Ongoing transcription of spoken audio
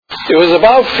It was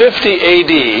about 50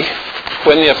 A.D.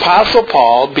 when the Apostle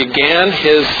Paul began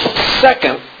his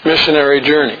second missionary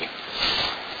journey.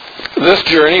 This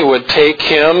journey would take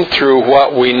him through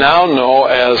what we now know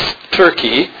as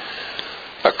Turkey,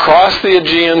 across the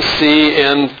Aegean Sea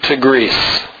into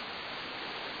Greece.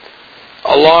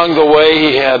 Along the way,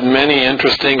 he had many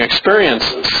interesting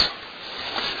experiences.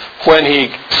 When he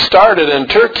started in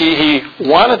Turkey, he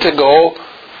wanted to go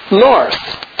north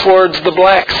towards the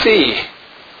Black Sea.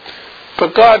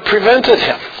 But God prevented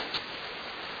him.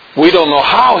 We don't know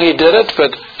how he did it,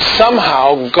 but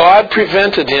somehow God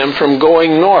prevented him from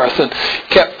going north and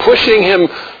kept pushing him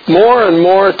more and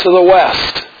more to the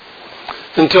west,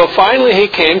 until finally he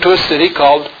came to a city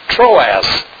called Troas.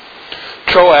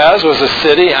 Troas was a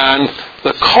city on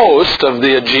the coast of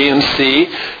the Aegean Sea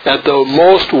at the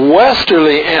most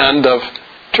westerly end of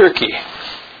Turkey.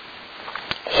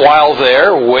 While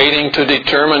there, waiting to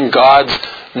determine God's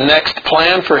next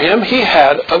plan for him, he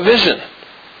had a vision.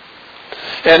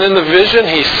 And in the vision,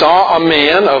 he saw a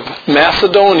man of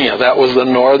Macedonia, that was the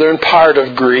northern part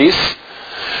of Greece,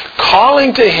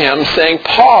 calling to him, saying,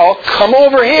 "Paul, come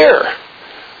over here.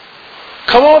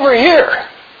 Come over here."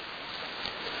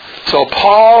 So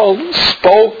Paul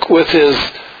spoke with his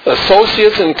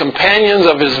associates and companions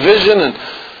of his vision, and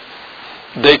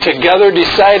they together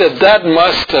decided that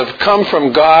must have come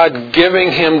from God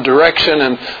giving him direction,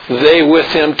 and they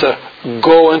with him to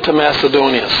go into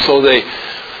Macedonia. So they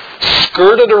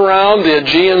skirted around the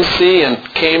Aegean Sea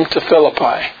and came to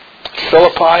Philippi.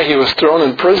 Philippi, he was thrown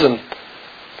in prison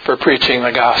for preaching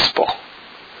the gospel.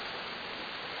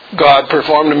 God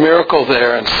performed a miracle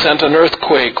there and sent an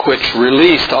earthquake which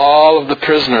released all of the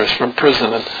prisoners from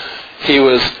prison, and he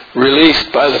was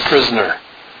released by the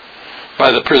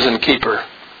prison keeper.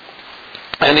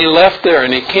 And he left there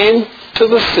and he came to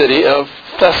the city of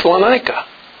Thessalonica.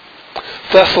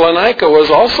 Thessalonica was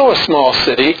also a small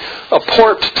city, a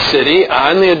port city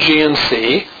on the Aegean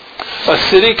Sea, a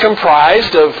city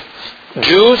comprised of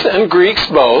Jews and Greeks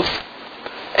both,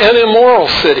 an immoral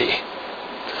city,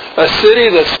 a city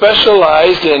that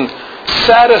specialized in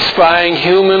satisfying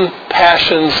human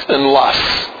passions and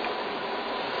lusts.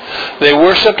 They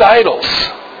worshipped idols.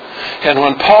 And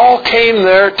when Paul came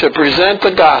there to present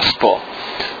the gospel,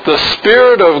 the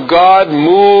Spirit of God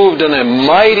moved in a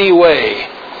mighty way,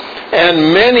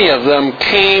 and many of them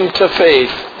came to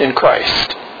faith in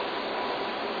Christ.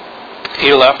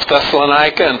 He left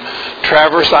Thessalonica and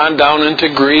traversed on down into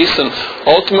Greece, and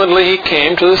ultimately he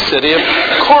came to the city of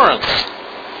Corinth.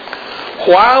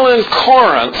 While in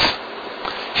Corinth,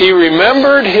 he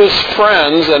remembered his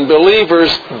friends and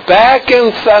believers back in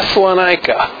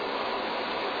Thessalonica,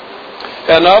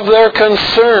 and of their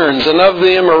concerns and of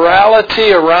the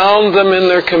immorality around them in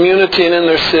their community and in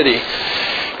their city.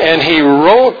 And he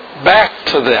wrote back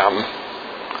to them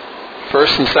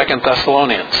 1st and 2nd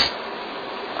Thessalonians.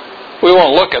 We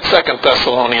won't look at 2nd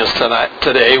Thessalonians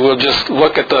today. We'll just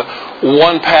look at the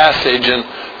one passage in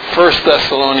 1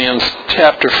 Thessalonians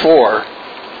chapter 4.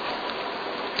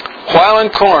 While in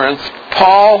Corinth,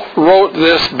 Paul wrote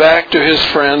this back to his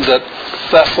friends at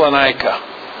Thessalonica,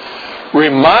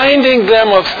 reminding them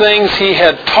of things he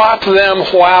had taught them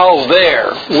while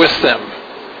there with them.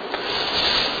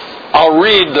 I'll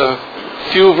read the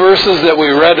few verses that we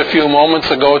read a few moments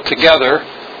ago together.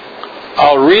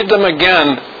 I'll read them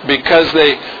again because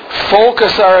they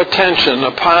focus our attention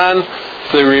upon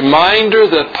the reminder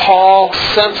that Paul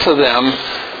sent to them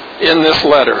in this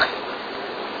letter.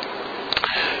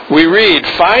 We read,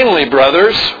 "Finally,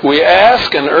 brothers, we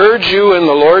ask and urge you in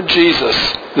the Lord Jesus,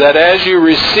 that as you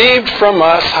received from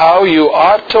us how you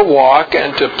ought to walk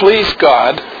and to please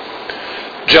God,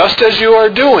 just as you are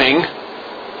doing,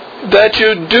 that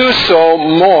you do so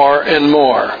more and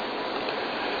more.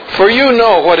 For you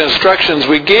know what instructions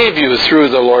we gave you through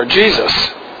the Lord Jesus.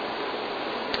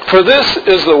 For this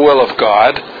is the will of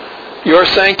God, your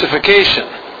sanctification,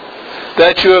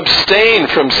 that you abstain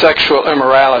from sexual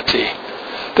immorality,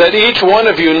 that each one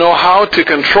of you know how to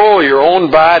control your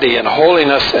own body in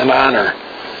holiness and honor,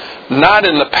 not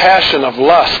in the passion of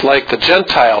lust like the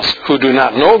Gentiles who do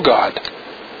not know God,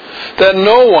 that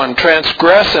no one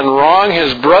transgress and wrong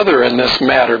his brother in this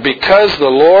matter, because the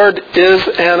Lord is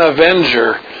an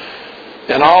avenger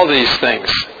in all these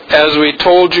things, as we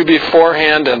told you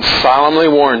beforehand and solemnly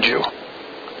warned you.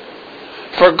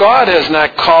 For God has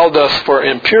not called us for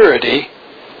impurity,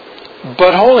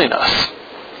 but holiness.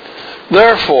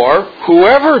 Therefore,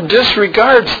 whoever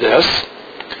disregards this,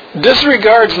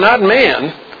 disregards not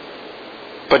man,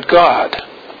 but God,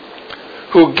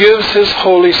 who gives His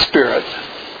Holy Spirit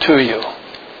to you."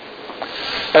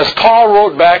 As Paul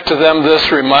wrote back to them this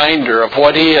reminder of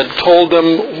what he had told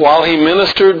them while he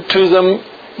ministered to them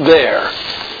there,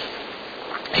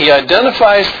 he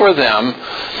identifies for them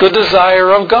the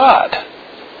desire of God.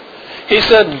 He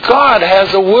said, God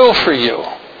has a will for you.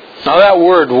 Now that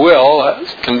word will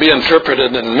can be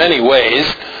interpreted in many ways.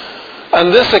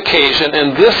 On this occasion,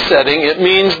 in this setting, it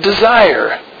means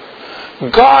desire.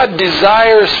 God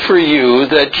desires for you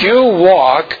that you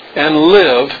walk and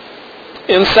live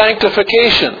in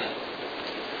sanctification,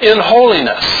 in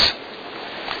holiness.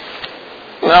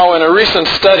 Now, in a recent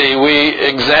study, we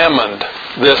examined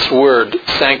this word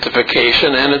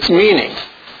sanctification and its meaning.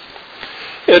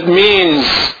 It means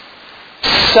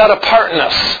set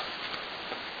apartness,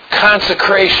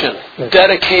 consecration,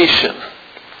 dedication.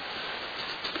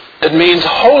 It means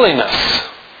holiness,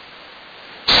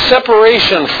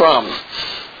 separation from.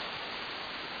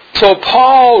 So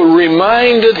Paul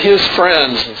reminded his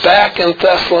friends back in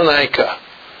Thessalonica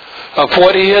of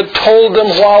what he had told them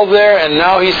while there, and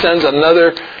now he sends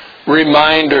another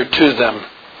reminder to them.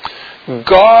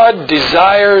 God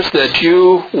desires that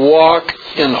you walk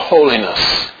in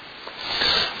holiness,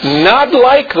 not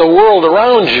like the world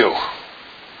around you.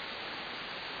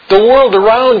 The world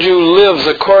around you lives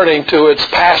according to its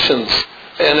passions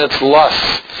and its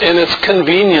lusts and its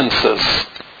conveniences.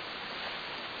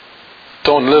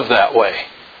 Don't live that way.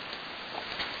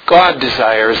 God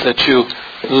desires that you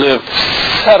live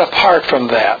set apart from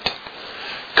that,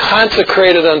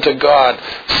 consecrated unto God,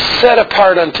 set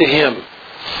apart unto Him,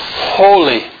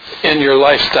 holy in your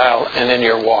lifestyle and in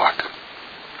your walk.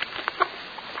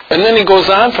 And then he goes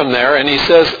on from there and he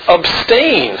says,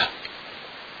 abstain.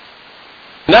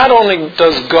 Not only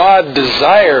does God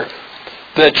desire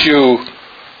that you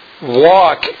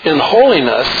walk in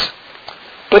holiness,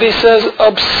 but he says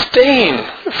abstain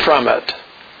from it.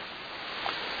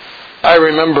 I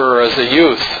remember as a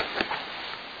youth,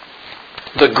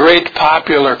 the great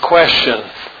popular question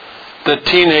that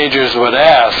teenagers would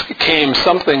ask came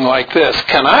something like this: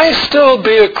 can I still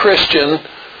be a Christian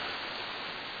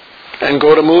and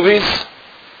go to movies?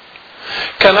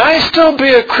 Can I still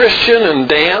be a Christian and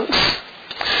dance?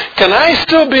 Can I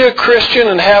still be a Christian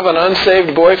and have an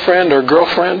unsaved boyfriend or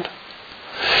girlfriend?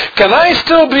 Can I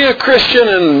still be a Christian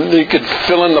and you could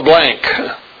fill in the blank?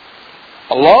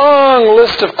 A long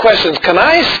list of questions. Can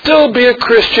I still be a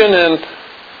Christian and, in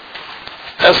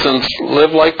essence,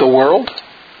 live like the world?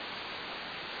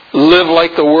 Live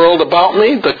like the world about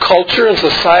me, the culture and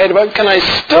society about me? Can I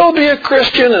still be a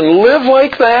Christian and live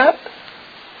like that?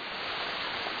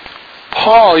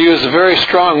 Paul used a very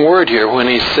strong word here when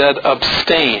he said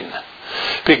abstain,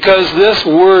 because this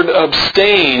word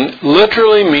abstain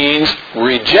literally means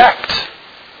reject.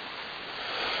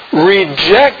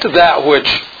 Reject that which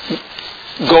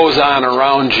goes on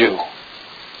around you.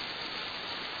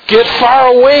 Get far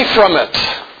away from it.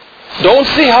 Don't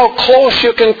see how close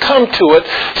you can come to it.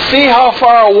 See how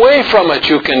far away from it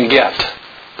you can get.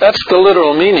 That's the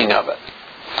literal meaning of it.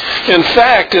 In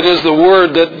fact, it is the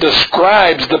word that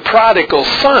describes the prodigal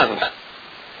son,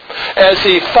 as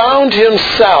he found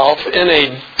himself in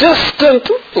a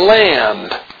distant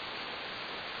land,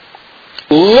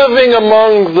 living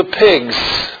among the pigs,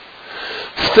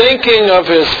 thinking of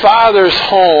his father's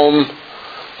home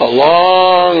a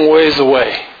long ways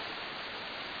away.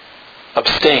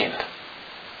 Abstain.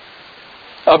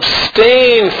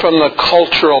 Abstain from the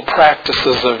cultural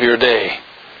practices of your day.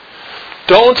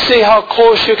 Don't see how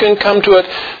close you can come to it.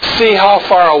 See how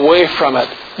far away from it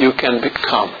you can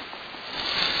become.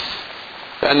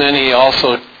 And then he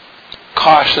also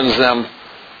cautions them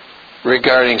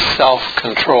regarding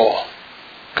self-control.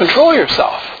 Control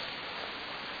yourself.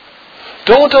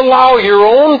 Don't allow your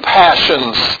own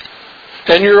passions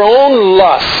and your own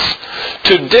lusts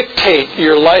to dictate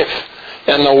your life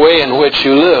and the way in which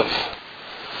you live.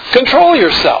 Control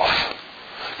yourself.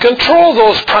 Control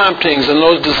those promptings and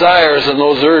those desires and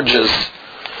those urges.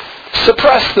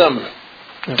 Suppress them.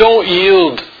 Don't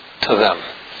yield to them.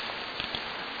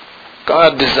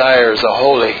 God desires a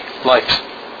holy life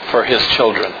for His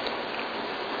children.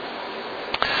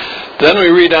 Then we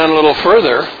read on a little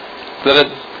further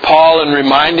that Paul, in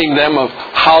reminding them of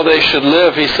how they should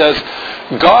live, he says,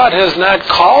 God has not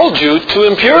called you to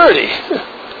impurity.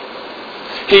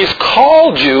 He's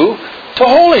called you to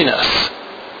holiness.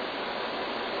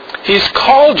 He's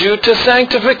called you to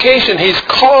sanctification. He's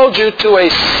called you to a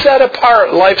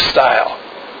set-apart lifestyle,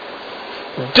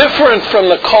 different from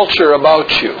the culture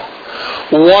about you,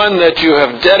 one that you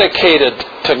have dedicated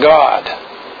to God.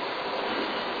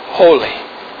 Holy.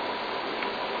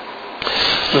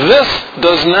 This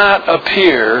does not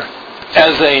appear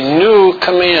as a new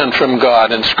command from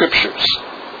God in Scriptures.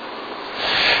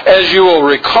 As you will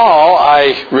recall,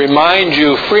 I remind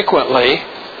you frequently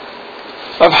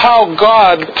of how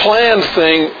God planned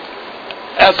things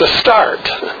at the start.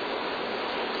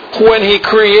 When He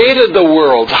created the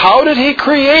world, how did He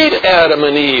create Adam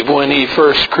and Eve when He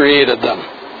first created them?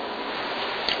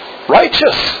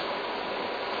 Righteous,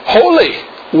 holy,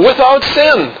 without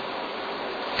sin.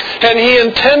 And He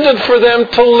intended for them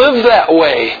to live that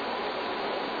way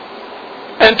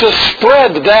and to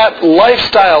spread that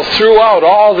lifestyle throughout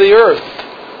all the earth.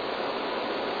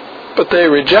 But they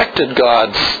rejected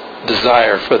God's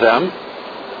desire for them.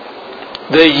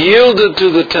 They yielded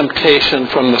to the temptation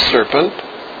from the serpent,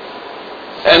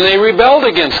 and they rebelled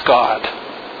against God.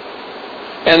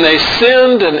 And they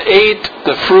sinned and ate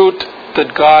the fruit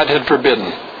that God had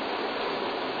forbidden.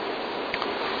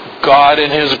 God,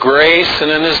 in His grace and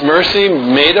in His mercy,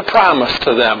 made a promise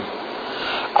to them.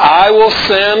 I will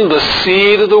send the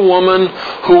seed of the woman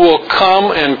who will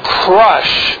come and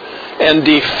crush and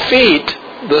defeat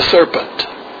the serpent.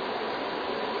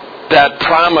 That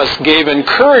promise gave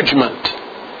encouragement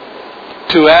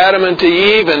to Adam and to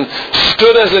Eve and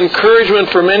stood as encouragement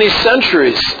for many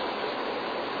centuries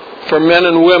for men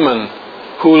and women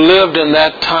who lived in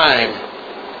that time,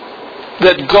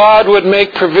 that God would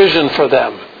make provision for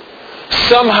them.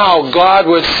 Somehow God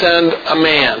would send a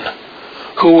man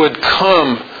who would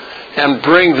come and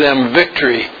bring them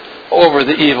victory over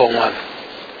the evil one.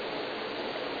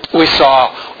 We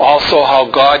saw also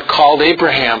how God called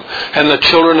Abraham and the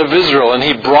children of Israel, and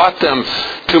He brought them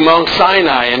to Mount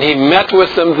Sinai, and He met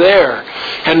with them there,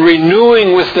 and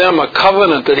renewing with them a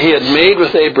covenant that He had made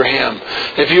with Abraham.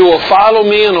 If you will follow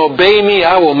me and obey me,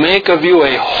 I will make of you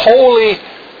a holy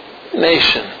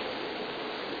nation.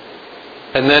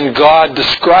 And then God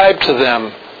described to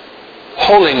them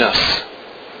holiness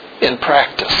in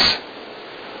practice.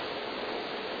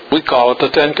 We call it the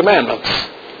Ten Commandments.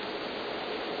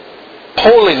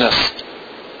 Holiness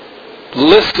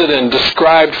listed and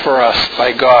described for us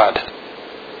by God.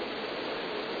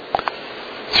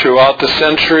 Throughout the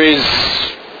centuries,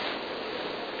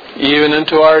 even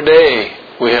into our day,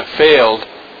 we have failed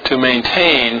to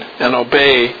maintain and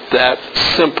obey that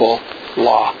simple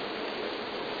law.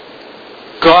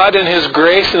 God, in His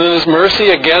grace and in His mercy,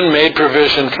 again made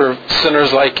provision for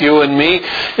sinners like you and me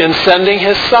in sending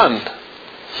His Son.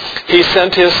 He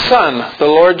sent His Son, the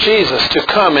Lord Jesus, to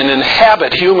come and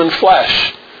inhabit human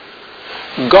flesh.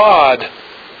 God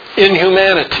in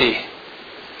humanity,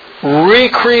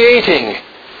 recreating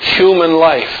human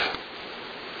life.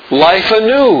 Life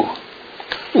anew.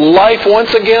 Life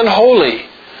once again holy.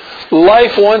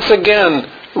 Life once again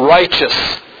righteous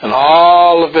in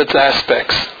all of its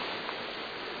aspects.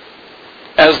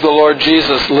 As the Lord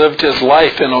Jesus lived His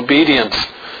life in obedience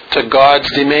to God's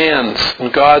demands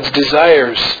and God's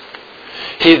desires,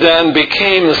 He then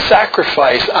became the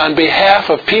sacrifice on behalf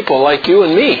of people like you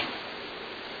and me,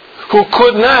 who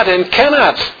could not and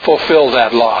cannot fulfill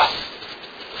that law.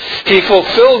 He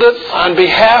fulfilled it on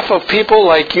behalf of people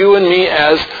like you and me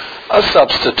as a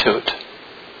substitute.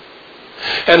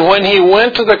 And when He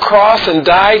went to the cross and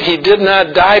died, He did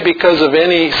not die because of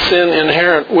any sin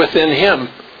inherent within Him.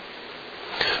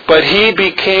 But He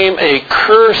became a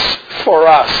curse for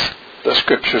us, the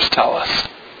Scriptures tell us,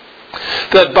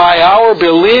 that by our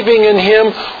believing in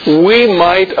Him, we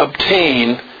might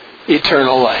obtain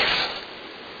eternal life.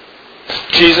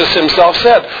 Jesus Himself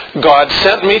said, God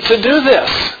sent me to do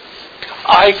this.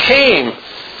 I came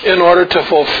in order to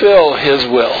fulfill His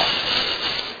will.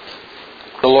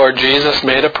 The Lord Jesus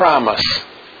made a promise.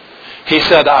 He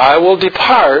said, I will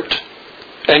depart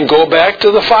and go back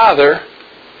to the Father,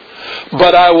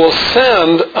 but I will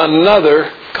send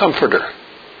another Comforter.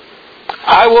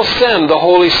 I will send the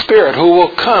Holy Spirit who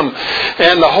will come,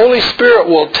 and the Holy Spirit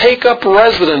will take up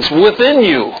residence within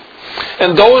you.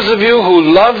 And those of you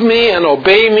who love me and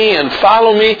obey me and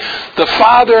follow me, the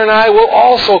Father and I will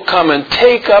also come and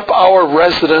take up our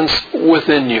residence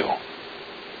within you.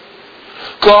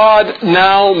 God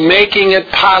now making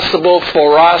it possible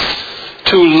for us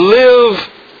to live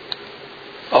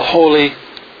a holy,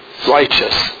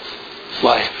 righteous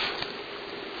life.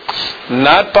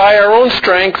 Not by our own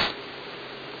strength,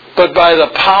 but by the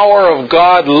power of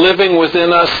God living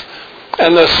within us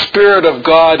and the Spirit of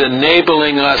God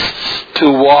enabling us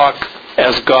to walk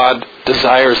as God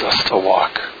desires us to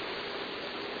walk.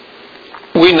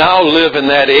 We now live in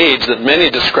that age that many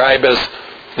describe as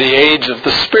the age of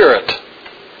the Spirit.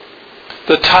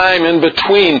 The time in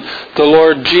between the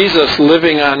Lord Jesus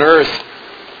living on earth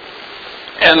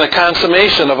and the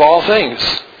consummation of all things.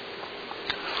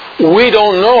 We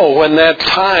don't know when that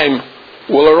time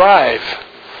will arrive.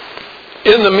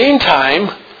 In the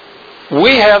meantime,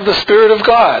 we have the Spirit of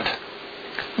God.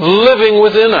 living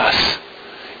within us,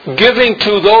 giving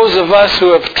to those of us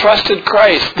who have trusted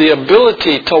Christ the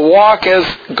ability to walk as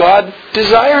God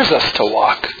desires us to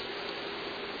walk,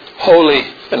 holy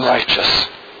and righteous.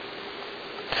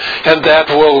 And that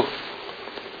will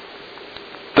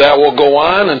go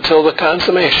on until the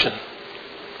consummation.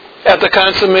 At the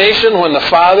consummation, when the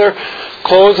Father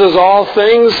closes all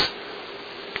things,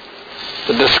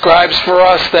 it describes for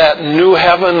us that new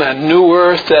heaven, that new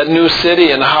earth, that new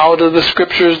city. And how do the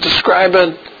Scriptures describe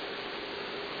it?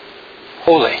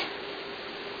 Holy.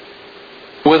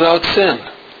 Without sin.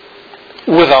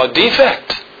 Without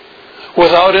defect.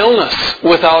 Without illness.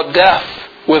 Without death.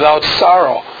 Without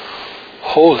sorrow.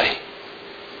 Holy.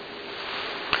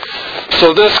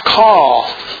 So this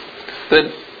call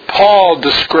that Paul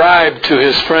described to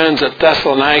his friends at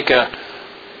Thessalonica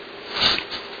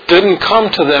didn't come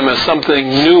to them as something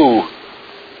new,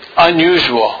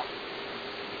 unusual.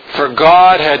 For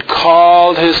God had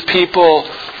called His people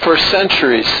for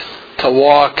centuries to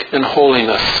walk in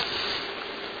holiness.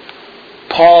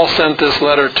 Paul sent this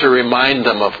letter to remind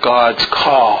them of God's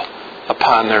call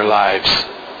upon their lives.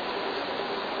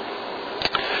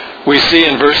 We see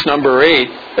in verse number 8,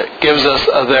 it gives us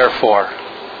a therefore.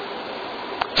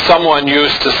 Someone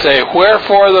used to say,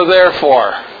 wherefore the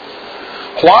therefore?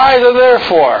 Why the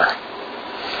therefore?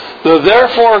 The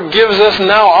therefore gives us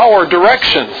now our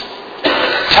direction.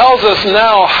 Tells us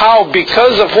now how,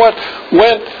 because of what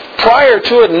went prior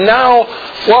to it, now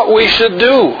what we should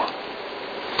do.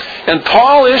 And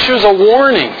Paul issues a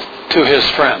warning to his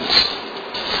friends.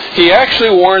 He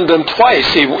actually warned them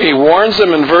twice. He warns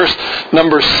them in verse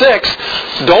number 6,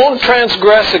 don't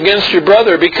transgress against your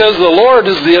brother, because the Lord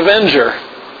is the avenger.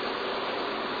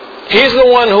 He's the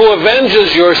one who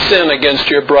avenges your sin against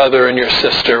your brother and your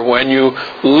sister when you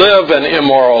live an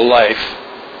immoral life.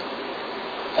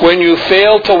 When you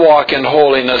fail to walk in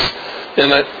holiness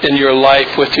in your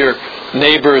life with your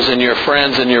neighbors and your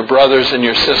friends and your brothers and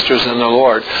your sisters in the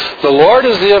Lord. The Lord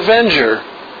is the avenger.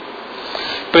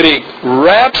 But he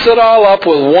wraps it all up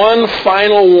with one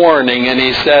final warning, and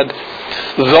he said,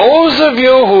 those of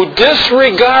you who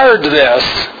disregard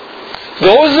this,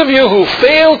 those of you who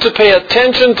fail to pay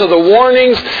attention to the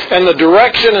warnings and the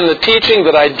direction and the teaching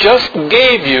that I just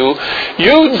gave you,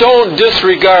 you don't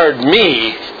disregard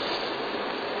me.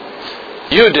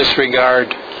 You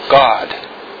disregard God.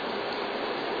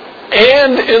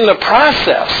 And in the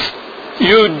process,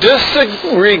 you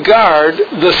disregard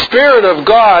the Spirit of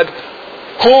God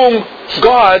whom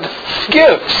God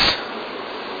gives.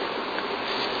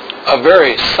 A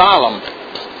very solemn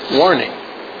warning.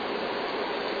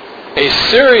 A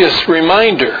serious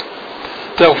reminder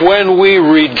that when we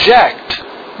reject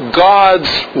God's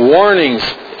warnings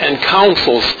and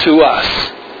counsels to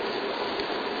us,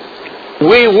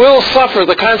 we will suffer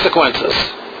the consequences.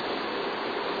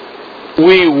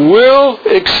 We will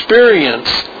experience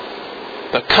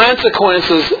the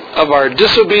consequences of our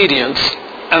disobedience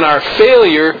and our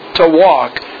failure to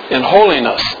walk in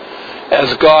holiness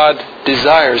as God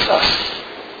desires us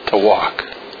to walk.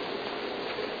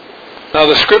 Now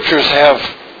the Scriptures have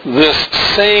this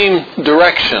same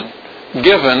direction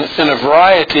given in a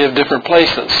variety of different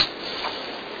places.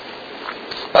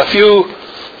 A few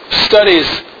studies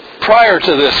prior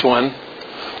to this one,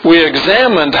 we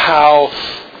examined how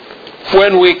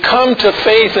when we come to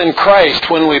faith in Christ,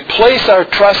 when we place our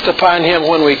trust upon Him,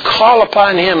 when we call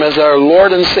upon Him as our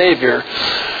Lord and Savior,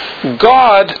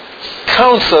 God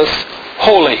counts us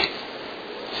holy.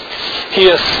 He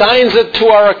assigns it to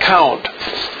our account,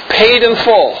 paid in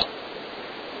full.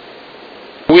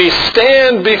 We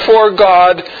stand before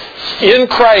God in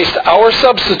Christ, our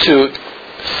substitute,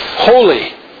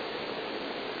 holy.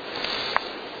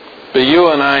 But you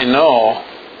and I know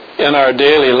in our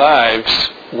daily lives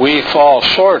we fall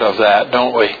short of that,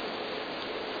 don't we?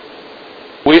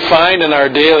 We find in our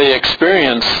daily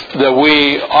experience that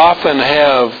we often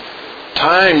have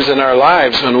times in our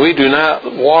lives when we do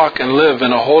not walk and live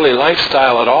in a holy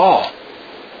lifestyle at all.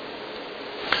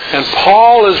 And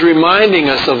Paul is reminding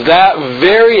us of that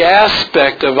very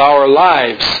aspect of our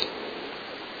lives.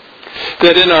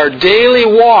 That in our daily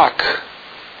walk,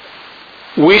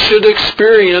 we should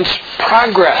experience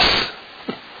progress.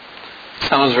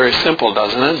 Sounds very simple,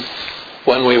 doesn't it?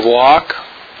 When we walk,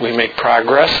 we make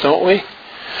progress, don't we?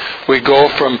 We go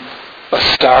from a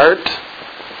start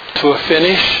to a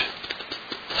finish.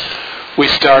 We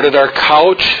start at our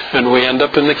couch and we end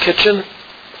up in the kitchen.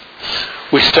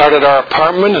 We start at our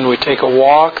apartment and we take a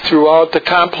walk throughout the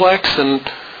complex and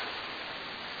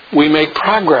we make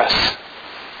progress.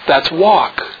 That's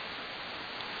walk.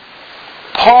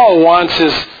 Paul wants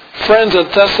his friends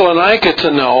at Thessalonica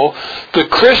to know, the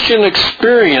Christian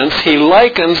experience he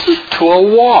likens to a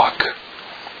walk.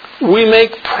 We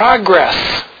make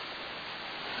progress.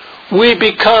 We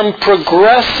become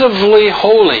progressively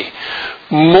holy.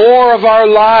 More of our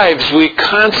lives we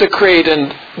consecrate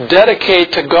and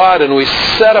dedicate to God, and we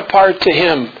set apart to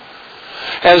Him.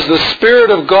 As the Spirit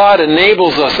of God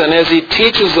enables us, and as He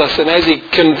teaches us, and as He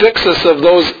convicts us of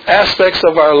those aspects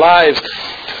of our lives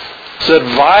that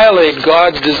violate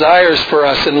God's desires for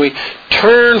us, and we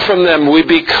turn from them, we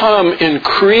become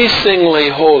increasingly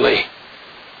holy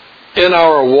in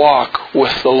our walk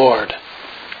with the Lord.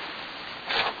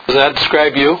 Does that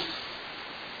describe you?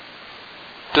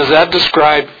 Does that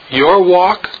describe your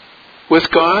walk with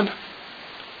God?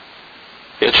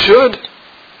 It should.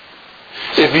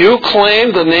 If you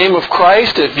claim the name of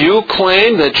Christ, if you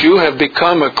claim that you have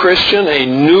become a Christian, a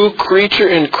new creature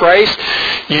in Christ,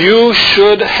 you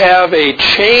should have a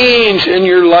change in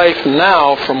your life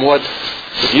now from what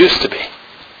it used to be.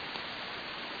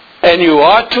 And you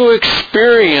ought to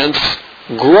experience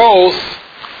growth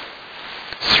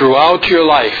throughout your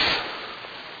life.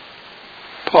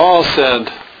 Paul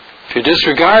said, if you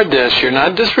disregard this, you're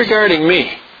not disregarding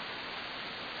me.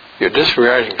 You're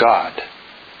disregarding God.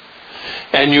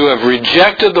 And you have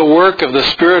rejected the work of the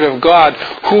Spirit of God,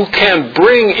 who can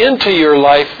bring into your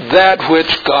life that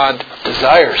which God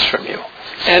desires from you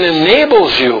and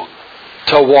enables you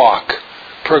to walk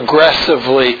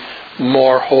progressively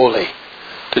more holy.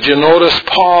 Did you notice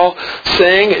Paul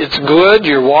saying, it's good,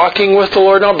 you're walking with the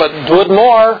Lord now, but do it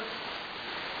more.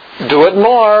 Do it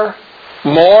more.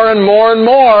 More and more and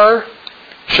more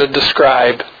should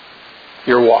describe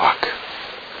your walk.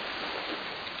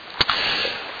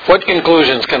 What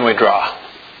conclusions can we draw?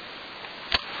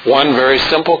 One very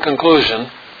simple conclusion.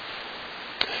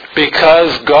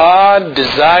 Because God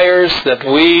desires that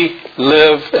we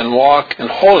live and walk in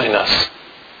holiness,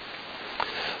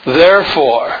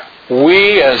 therefore,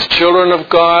 we as children of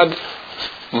God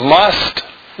must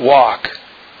walk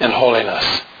in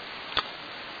holiness.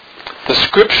 The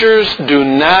Scriptures do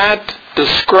not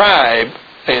describe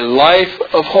a life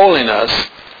of holiness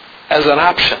as an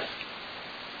option.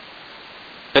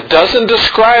 It doesn't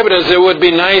describe it as it would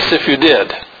be nice if you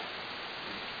did.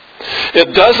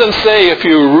 It doesn't say if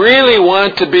you really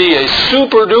want to be a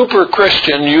super-duper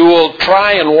Christian, you will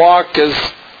try and walk as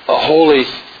a holy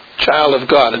child of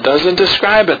God. It doesn't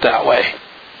describe it that way.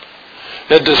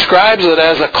 It describes it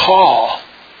as a call,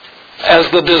 as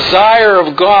the desire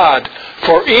of God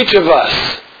for each of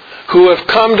us who have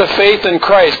come to faith in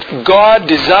Christ. God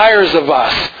desires of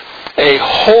us a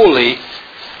holy,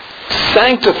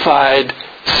 sanctified,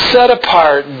 set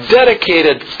apart,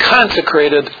 dedicated,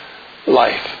 consecrated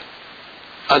life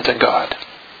unto God.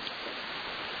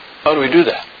 How do we do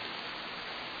that?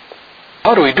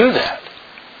 How do we do that?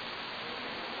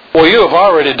 Well, you have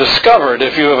already discovered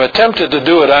if you have attempted to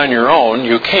do it on your own,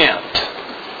 you can't.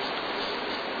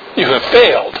 You have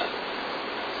failed.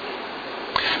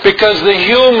 Because the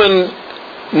human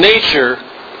nature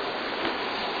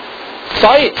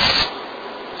fights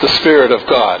the Spirit of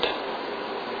God.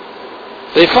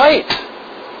 They fight.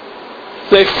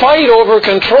 They fight over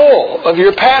control of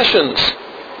your passions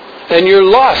and your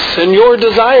lusts and your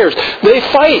desires. They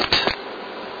fight.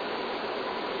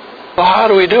 Well, how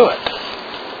do we do it?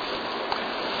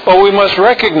 Well, we must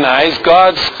recognize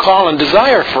God's call and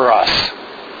desire for us.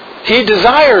 He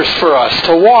desires for us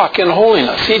to walk in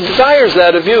holiness. He desires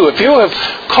that of you. If you have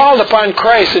called upon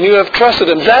Christ and you have trusted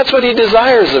Him, that's what He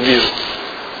desires of you.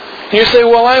 You say,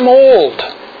 well, I'm old.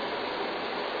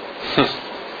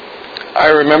 I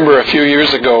remember a few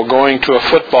years ago going to a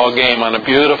football game on a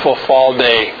beautiful fall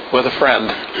day with a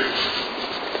friend.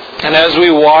 And as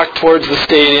we walked towards the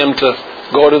stadium to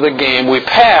go to the game, we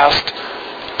passed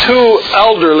two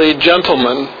elderly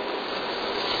gentlemen.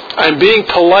 I'm being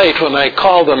polite when I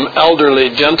call them elderly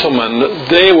gentlemen.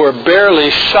 They were barely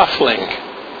shuffling,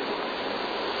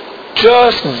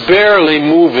 just barely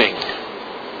moving.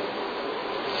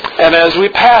 And as we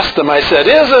passed them, I said,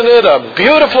 isn't it a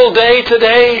beautiful day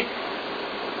today?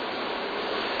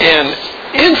 And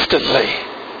instantly,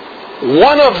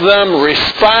 one of them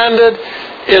responded,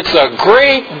 it's a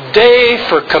great day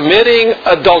for committing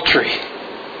adultery.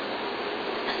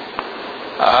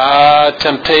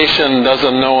 Temptation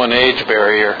doesn't know an age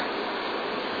barrier.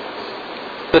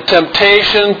 The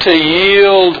temptation to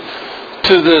yield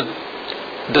to the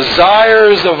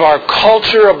desires of our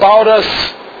culture about us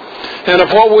and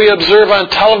of what we observe on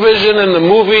television and the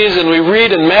movies and we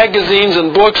read in magazines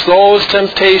and books, those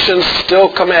temptations still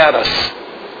come at us,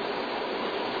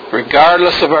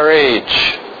 regardless of our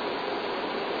age.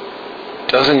 It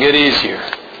doesn't get easier.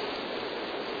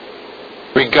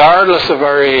 regardless of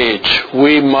our age,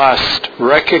 we must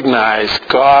recognize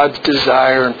God's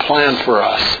desire and plan for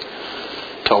us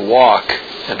to walk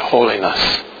in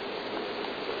holiness.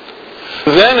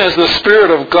 Then, as the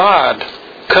Spirit of God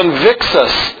convicts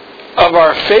us of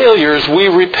our failures, we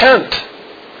repent.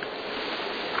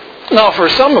 Now, for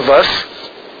some of us,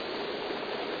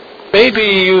 maybe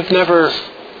you've never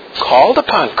called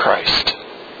upon Christ.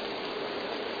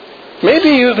 Maybe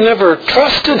you've never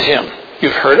trusted Him.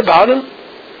 You've heard about Him.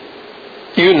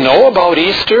 You know about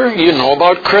Easter. You know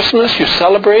about Christmas. You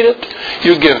celebrate it.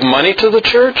 You give money to the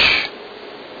church.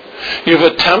 You've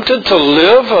attempted to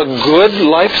live a good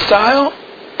lifestyle.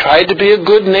 Tried to be a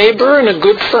good neighbor and a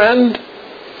good friend.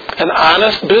 An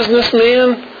honest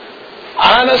businessman.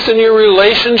 Honest in your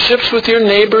relationships with your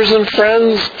neighbors and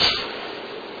friends.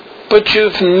 But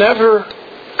you've never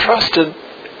trusted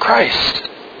Christ.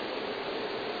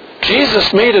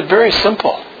 Jesus made it very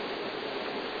simple.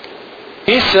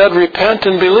 He said, repent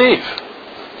and believe.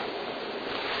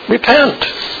 Repent.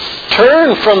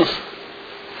 Turn from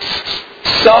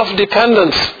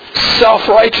self-dependence,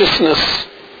 self-righteousness.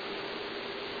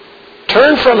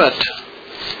 Turn from it.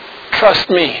 Trust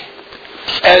me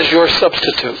as your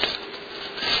substitute.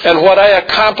 And what I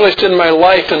accomplished in my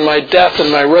life and my death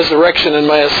and my resurrection and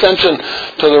my ascension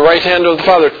to the right hand of the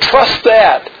Father, trust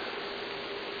that.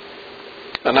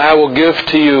 And I will give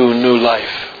to you new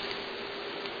life.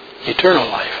 Eternal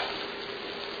life.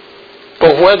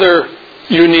 But whether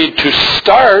you need to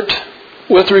start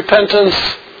with repentance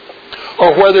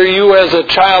or whether you as a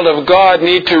child of God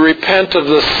need to repent of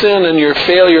the sin and your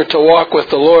failure to walk with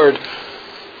the Lord,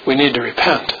 we need to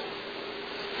repent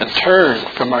and turn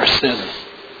from our sin.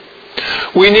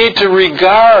 We need to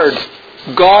regard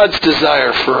God's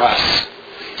desire for us.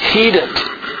 Heed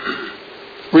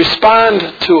it. Respond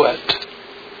to it.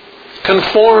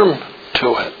 Conform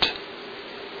to it.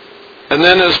 And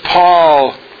then as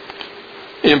Paul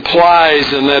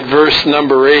implies in that verse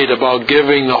number 8 about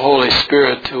giving the Holy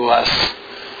Spirit to us,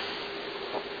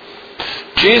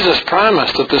 Jesus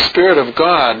promised that the Spirit of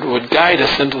God would guide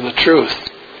us into the truth.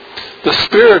 The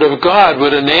Spirit of God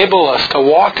would enable us to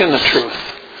walk in the truth.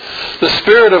 The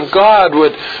Spirit of God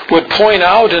would point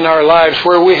out in our lives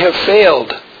where we have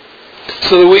failed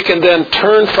so that we can then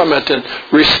turn from it and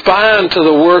respond to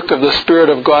the work of the Spirit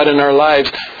of God in our lives,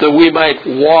 that we might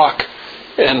walk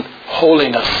in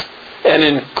holiness and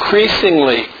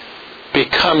increasingly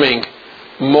becoming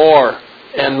more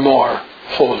and more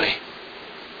holy.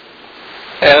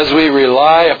 As we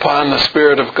rely upon the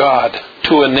Spirit of God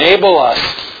to enable us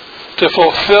to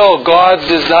fulfill God's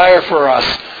desire for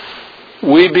us,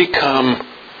 we become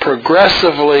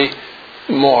progressively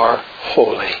more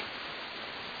holy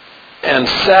and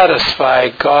satisfy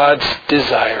God's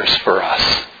desires for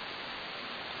us.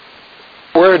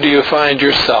 Where do you find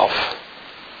yourself?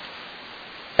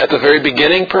 At the very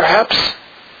beginning, perhaps?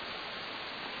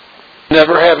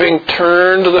 Never having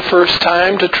turned the first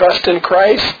time to trust in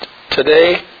Christ?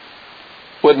 Today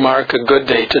would mark a good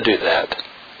day to do that.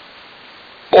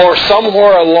 Or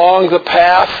somewhere along the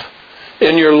path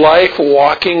in your life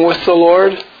walking with the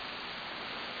Lord?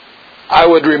 I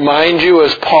would remind you,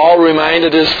 as Paul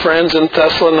reminded his friends in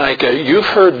Thessalonica, you've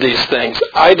heard these things.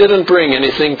 I didn't bring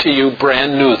anything to you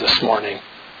brand new this morning.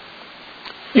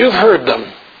 You've heard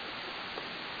them.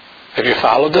 Have you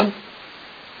followed them?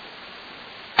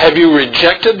 Have you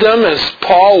rejected them as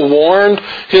Paul warned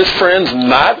his friends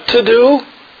not to do?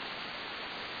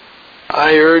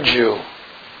 I urge you,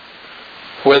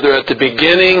 whether at the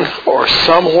beginning or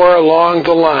somewhere along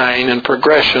the line in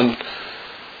progression,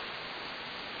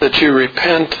 that you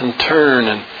repent and turn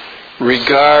and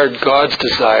regard God's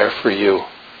desire for you.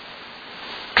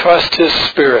 Trust His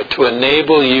Spirit to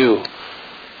enable you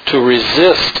to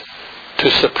resist,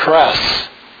 to suppress,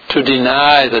 to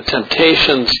deny the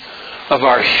temptations of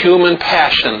our human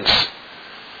passions,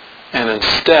 and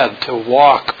instead to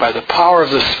walk by the power of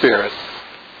the Spirit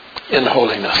in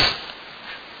holiness.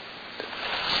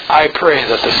 I pray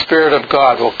that the Spirit of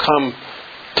God will come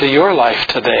to your life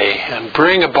today and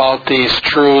bring about these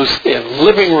truths in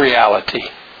living reality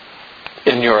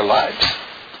in your lives.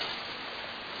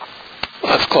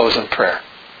 Let's close in prayer.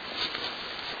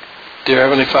 Dear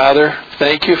Heavenly Father,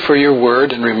 thank you for your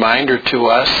word and reminder to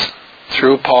us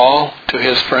through Paul to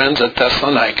his friends at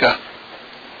Thessalonica.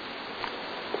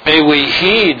 May we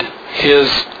heed his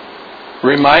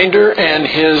reminder and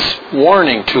his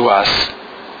warning to us.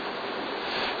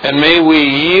 And may we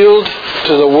yield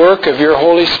to the work of your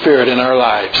Holy Spirit in our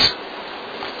lives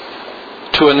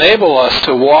to enable us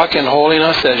to walk in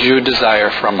holiness as you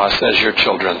desire from us as your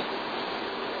children.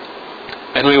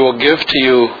 And we will give to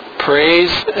you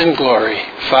praise and glory,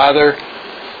 Father,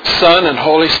 Son, and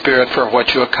Holy Spirit, for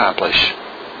what you accomplish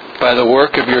by the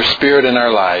work of your Spirit in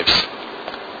our lives.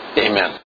 Amen.